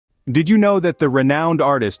Did you know that the renowned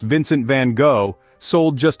artist Vincent van Gogh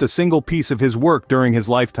sold just a single piece of his work during his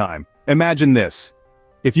lifetime? Imagine this.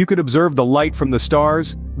 If you could observe the light from the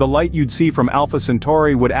stars, the light you'd see from Alpha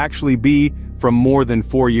Centauri would actually be from more than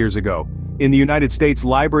 4 years ago. In the United States,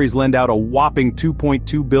 libraries lend out a whopping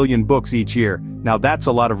 2.2 billion books each year. Now that's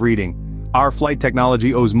a lot of reading. Our flight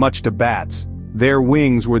technology owes much to bats. Their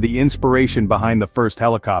wings were the inspiration behind the first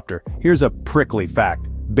helicopter. Here's a prickly fact.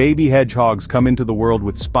 Baby hedgehogs come into the world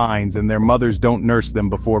with spines and their mothers don't nurse them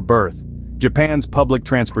before birth. Japan's public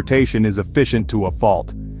transportation is efficient to a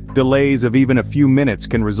fault. Delays of even a few minutes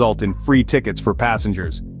can result in free tickets for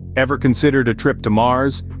passengers. Ever considered a trip to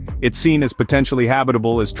Mars? It's seen as potentially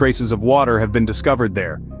habitable as traces of water have been discovered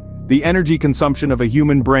there. The energy consumption of a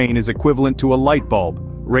human brain is equivalent to a light bulb,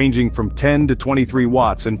 ranging from 10 to 23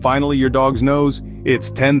 watts, and finally your dog's nose, it's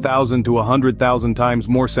 10,000 to 100,000 times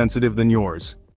more sensitive than yours.